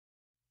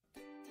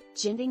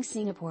Genting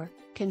Singapore,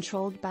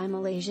 controlled by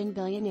Malaysian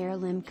billionaire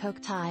Lim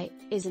Kok Thay,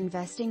 is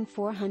investing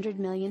 400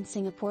 million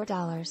Singapore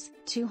dollars,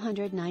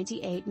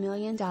 $298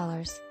 million,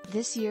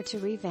 this year to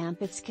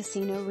revamp its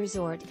casino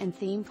resort and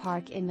theme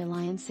park in the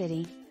Lion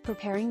City,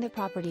 preparing the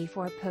property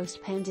for a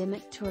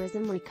post-pandemic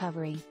tourism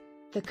recovery.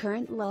 The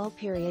current lull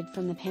period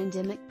from the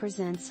pandemic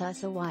presents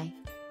us a why.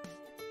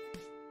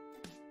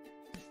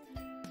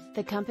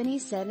 The company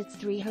said its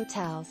 3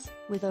 hotels,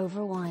 with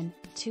over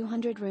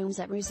 1,200 rooms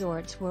at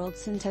Resorts World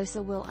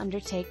Sentosa, will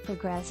undertake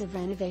progressive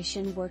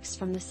renovation works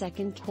from the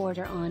second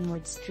quarter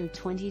onwards through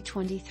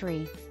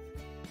 2023.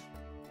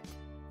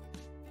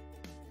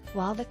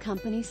 While the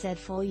company said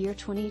full year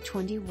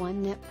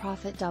 2021 net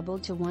profit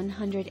doubled to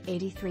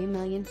 183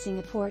 million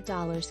Singapore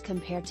dollars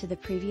compared to the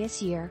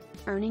previous year,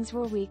 earnings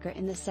were weaker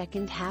in the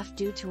second half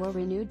due to a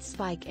renewed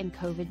spike in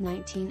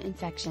COVID-19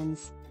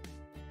 infections.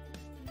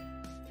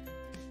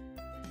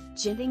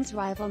 Genting's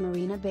rival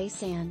Marina Bay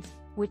Sands,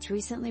 which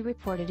recently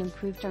reported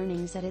improved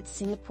earnings at its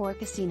Singapore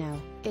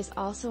casino, is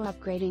also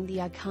upgrading the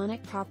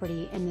iconic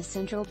property in the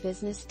central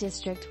business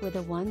district with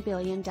a $1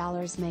 billion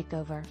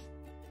makeover.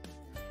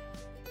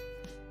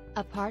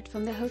 Apart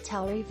from the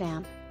hotel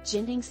revamp,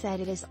 Genting said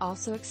it is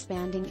also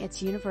expanding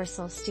its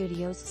Universal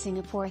Studios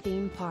Singapore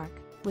theme park,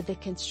 with the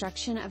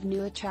construction of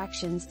new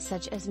attractions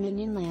such as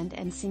Minion Land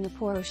and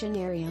Singapore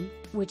Oceanarium,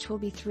 which will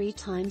be 3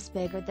 times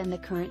bigger than the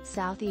current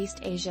Southeast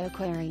Asia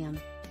Aquarium.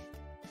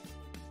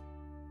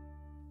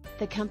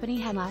 The company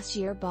had last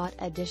year bought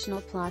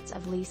additional plots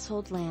of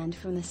leasehold land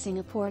from the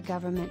Singapore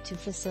government to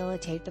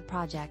facilitate the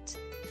project.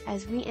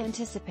 As we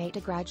anticipate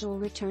a gradual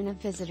return of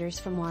visitors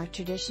from our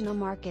traditional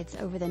markets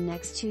over the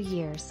next 2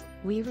 years,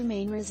 we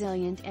remain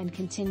resilient and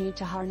continue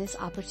to harness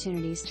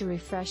opportunities to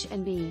refresh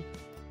and be.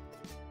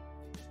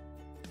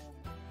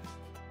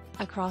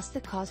 Across the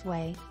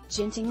causeway,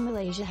 Genting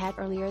Malaysia had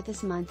earlier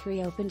this month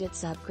reopened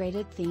its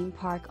upgraded theme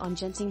park on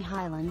Genting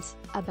Highlands,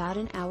 about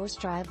an hour's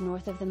drive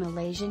north of the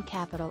Malaysian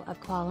capital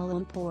of Kuala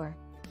Lumpur.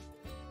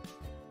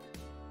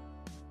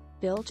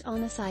 Built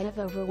on the site of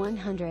over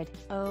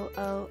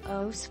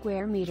 100,000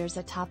 square meters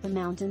atop a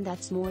mountain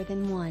that's more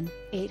than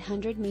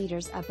 1,800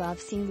 meters above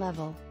sea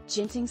level,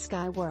 Genting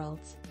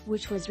Skyworlds,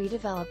 which was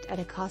redeveloped at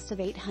a cost of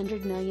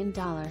 $800 million,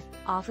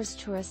 offers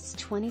tourists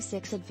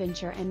 26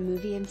 adventure and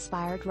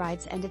movie-inspired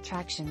rides and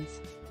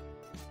attractions.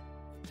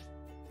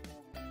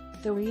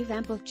 The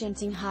revamp of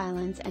Genting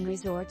Highlands and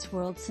Resorts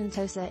World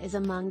Sentosa is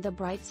among the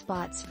bright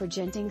spots for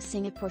Genting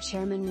Singapore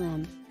Chairman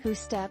Lim, who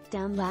stepped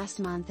down last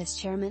month as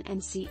Chairman and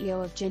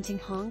CEO of Genting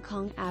Hong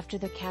Kong after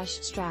the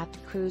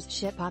cash-strapped cruise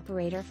ship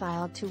operator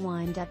filed to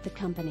wind up the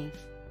company.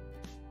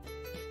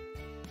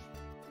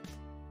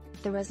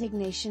 The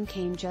resignation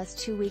came just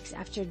 2 weeks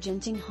after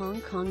Genting Hong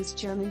Kong's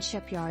German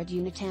shipyard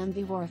unit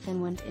MV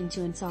Werften went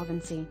into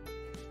insolvency.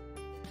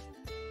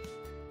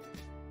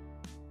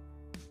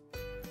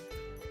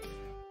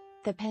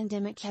 The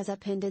pandemic has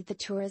upended the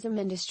tourism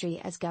industry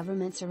as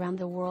governments around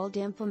the world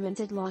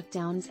implemented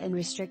lockdowns and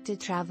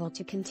restricted travel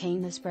to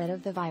contain the spread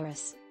of the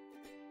virus.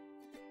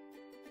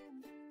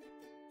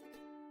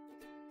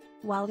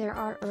 While there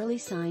are early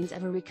signs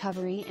of a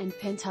recovery and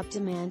pent-up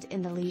demand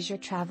in the leisure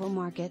travel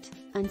market,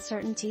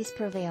 uncertainties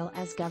prevail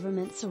as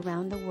governments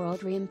around the world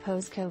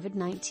reimpose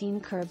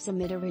COVID-19 curbs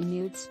amid a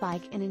renewed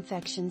spike in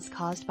infections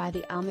caused by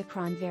the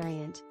Omicron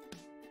variant.